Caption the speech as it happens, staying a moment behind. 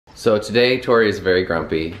So today, Tori is very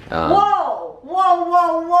grumpy. Whoa! Whoa,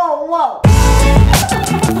 whoa, whoa, whoa!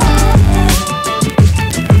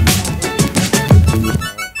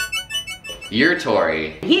 You're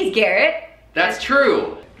Tori. He's Garrett. That's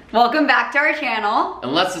true. Welcome back to our channel.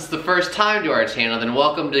 Unless it's the first time to our channel, then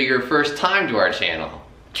welcome to your first time to our channel.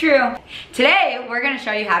 True. Today, we're gonna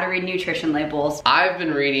show you how to read nutrition labels. I've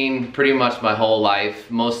been reading pretty much my whole life,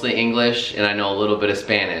 mostly English, and I know a little bit of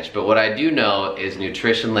Spanish, but what I do know is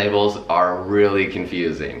nutrition labels are really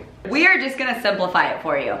confusing. We are just gonna simplify it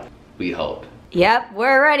for you. We hope. Yep,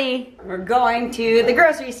 we're ready. We're going to the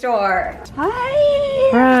grocery store. Hi!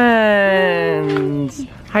 Friends!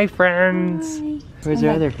 Hi, friends! Hi. Where's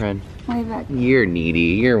your other friend? Way back. You're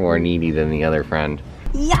needy. You're more needy than the other friend.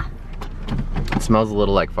 Yeah. It smells a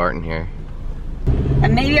little like fart in here.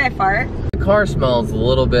 And maybe I fart. The car smells a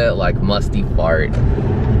little bit like musty fart.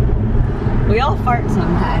 We all fart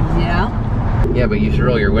sometimes, you know? Yeah, but you should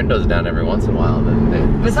roll your windows down every once in a while. And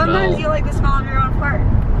then But sometimes you like the smell of your own fart.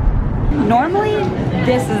 Normally,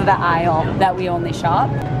 this is the aisle that we only shop.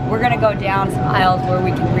 We're gonna go down some aisles where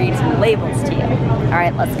we can read some labels to you. All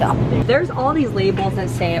right, let's go. There's all these labels that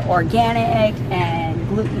say organic and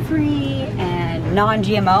gluten-free and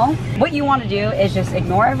non-GMO. What you wanna do is just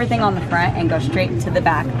ignore everything on the front and go straight to the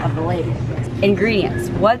back of the label. Ingredients,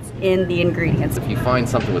 what's in the ingredients? if you find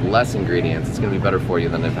something with less ingredients, it's gonna be better for you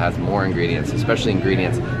than if it has more ingredients, especially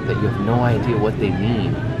ingredients that you have no idea what they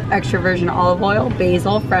mean. Extra virgin olive oil,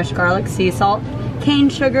 basil, fresh garlic, sea salt, cane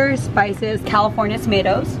sugar, spices, California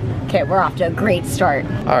tomatoes. Okay, we're off to a great start.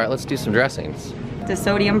 All right, let's do some dressings.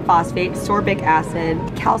 Disodium phosphate, sorbic acid,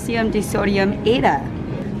 calcium disodium eta,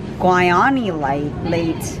 guanylate,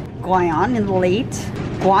 guanylate,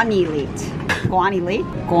 guanylate.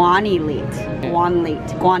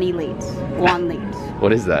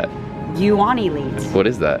 What is that? Guanylate. What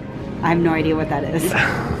is that? I have no idea what that is.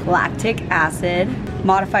 Lactic acid,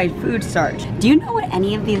 modified food starch. Do you know what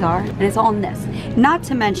any of these are? And it's all in this. Not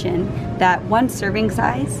to mention that one serving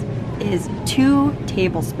size is 2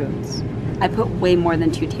 tablespoons. I put way more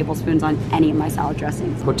than 2 tablespoons on any of my salad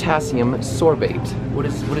dressings. Potassium sorbate. What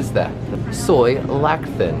is that? Soy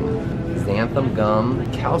lacthin. Xanthan gum.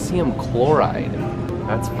 Calcium chloride.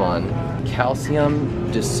 That's fun. Calcium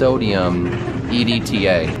disodium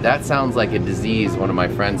EDTA. That sounds like a disease one of my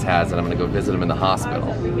friends has and I'm gonna go visit him in the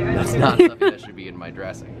hospital. That's not something that should be in my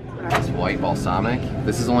dressing. This white balsamic.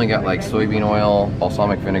 This has only got like soybean oil,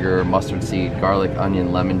 balsamic vinegar, mustard seed, garlic,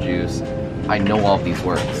 onion, lemon juice. I know all of these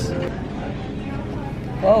words.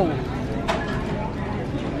 Whoa.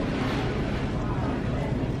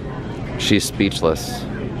 She's speechless.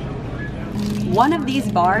 One of these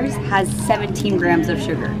bars has 17 grams of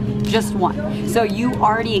sugar, just one. So you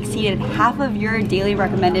already exceeded half of your daily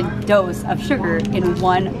recommended dose of sugar in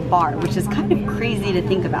one bar, which is kind of crazy to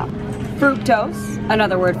think about. Fructose,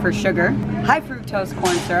 another word for sugar. High fructose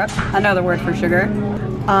corn syrup, another word for sugar.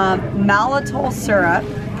 Maltitol syrup,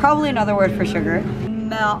 probably another word for sugar.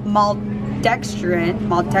 Maltodextrin,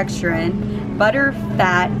 butter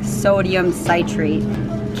fat sodium citrate,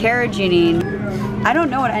 carrageenan. I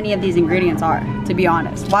don't know what any of these ingredients are, to be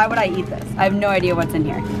honest. Why would I eat this? I have no idea what's in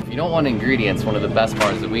here. If you don't want ingredients, one of the best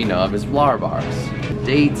bars that we know of is flour bars.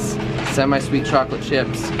 Dates, semi-sweet chocolate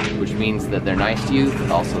chips, which means that they're nice to you,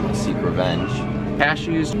 but also they seek revenge.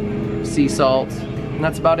 Cashews, sea salt, and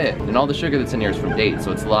that's about it. And all the sugar that's in here is from dates,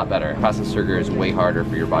 so it's a lot better. Processed sugar is way harder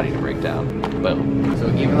for your body to break down. Boom. So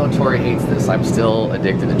even though Tori hates this, I'm still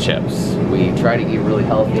addicted to chips. We try to eat really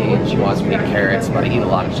healthy, and she wants me to eat carrots, but I eat a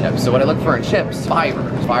lot of chips. So what I look for in chips, fiber.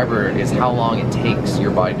 Fiber is how long it takes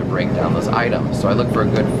your body to break down those items. So I look for a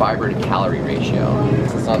good fiber to calorie ratio.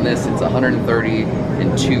 Since on this, it's 130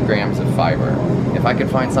 and 2 grams of fiber. If I could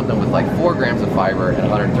find something with like 4 grams of fiber and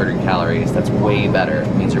 130 calories, that's way better.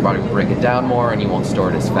 It means your body will break it down more and you won't store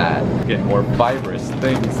it as fat. Get more fibrous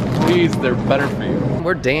things, please, they're better for you.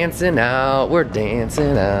 We're dancing out, we're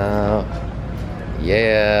dancing out.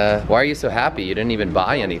 Yeah. Why are you so happy? You didn't even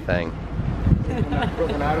buy anything.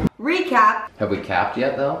 Recap. Have we capped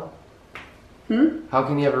yet though? Hmm? How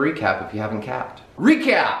can you have a recap if you haven't capped?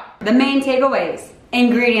 Recap! The main takeaways.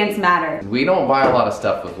 Ingredients matter. We don't buy a lot of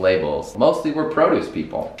stuff with labels. Mostly we're produce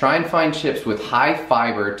people. Try and find chips with high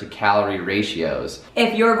fiber to calorie ratios.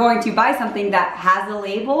 If you're going to buy something that has a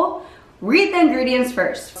label, read the ingredients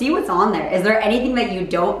first. See what's on there. Is there anything that you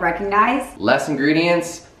don't recognize? Less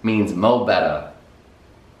ingredients means mo better.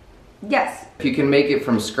 Yes. If you can make it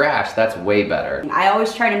from scratch, that's way better. I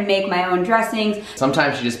always try to make my own dressings.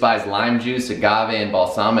 Sometimes she just buys lime juice, agave, and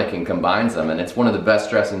balsamic and combines them, and it's one of the best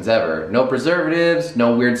dressings ever. No preservatives,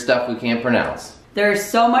 no weird stuff we can't pronounce. There's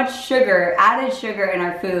so much sugar, added sugar in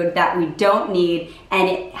our food that we don't need, and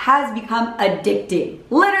it has become addicting.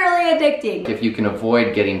 Literally addicting. If you can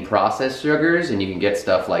avoid getting processed sugars and you can get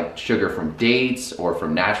stuff like sugar from dates or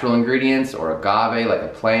from natural ingredients or agave like a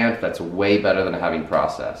plant, that's way better than having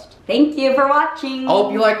processed. Thank you for watching. I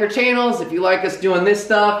hope you like our channels. If you like us doing this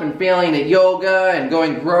stuff and failing at yoga and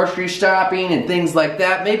going grocery shopping and things like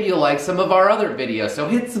that, maybe you'll like some of our other videos. So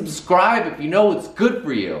hit subscribe if you know it's good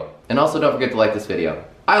for you. And also don't forget to like this video.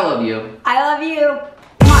 I love you. I love you.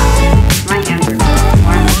 My hands are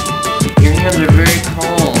warm. Your hands are very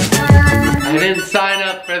cold. I didn't sign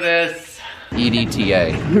up for this.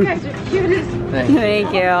 EDTA. You guys are cute as...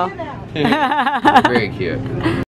 Thank you. Very cute.